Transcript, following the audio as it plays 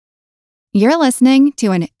You're listening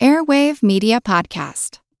to an Airwave Media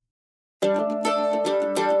Podcast.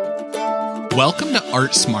 Welcome to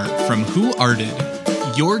Art Smart from Who Arted,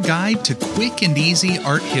 your guide to quick and easy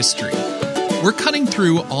art history. We're cutting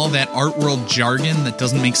through all that art world jargon that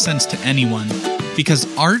doesn't make sense to anyone, because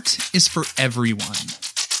art is for everyone.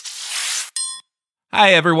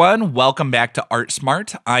 Hi everyone, welcome back to Art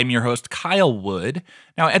Smart. I'm your host Kyle Wood.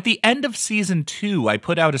 Now at the end of Season 2, I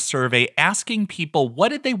put out a survey asking people what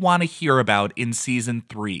did they want to hear about in Season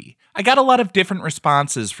 3. I got a lot of different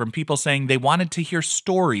responses from people saying they wanted to hear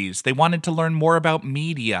stories, they wanted to learn more about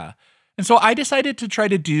media. And so I decided to try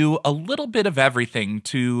to do a little bit of everything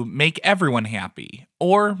to make everyone happy,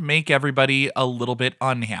 or make everybody a little bit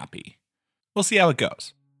unhappy. We'll see how it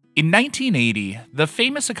goes. In 1980, the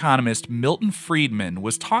famous economist Milton Friedman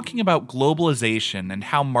was talking about globalization and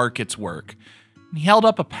how markets work. He held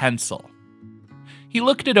up a pencil. He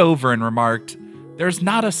looked it over and remarked, "There's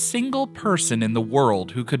not a single person in the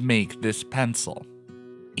world who could make this pencil."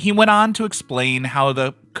 He went on to explain how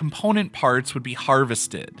the component parts would be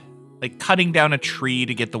harvested, like cutting down a tree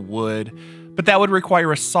to get the wood, but that would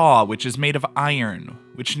require a saw, which is made of iron,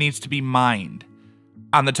 which needs to be mined.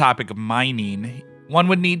 On the topic of mining, one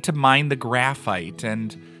would need to mine the graphite,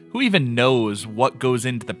 and who even knows what goes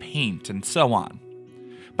into the paint, and so on.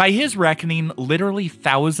 By his reckoning, literally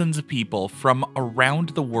thousands of people from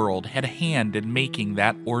around the world had a hand in making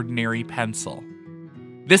that ordinary pencil.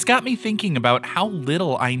 This got me thinking about how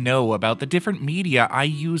little I know about the different media I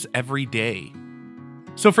use every day.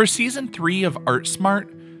 So for Season 3 of Art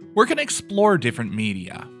Smart, we're going to explore different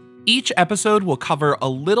media. Each episode will cover a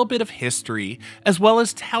little bit of history, as well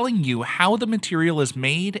as telling you how the material is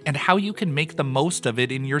made and how you can make the most of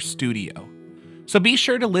it in your studio. So be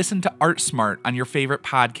sure to listen to Art Smart on your favorite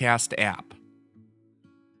podcast app.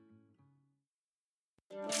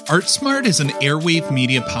 Art Smart is an Airwave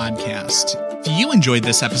Media podcast. If you enjoyed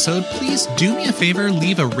this episode, please do me a favor,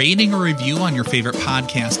 leave a rating or review on your favorite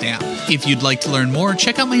podcast app. If you'd like to learn more,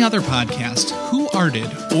 check out my other podcast, Who Arted,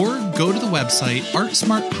 or go to the website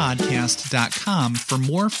artsmartpodcast.com for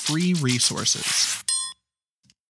more free resources.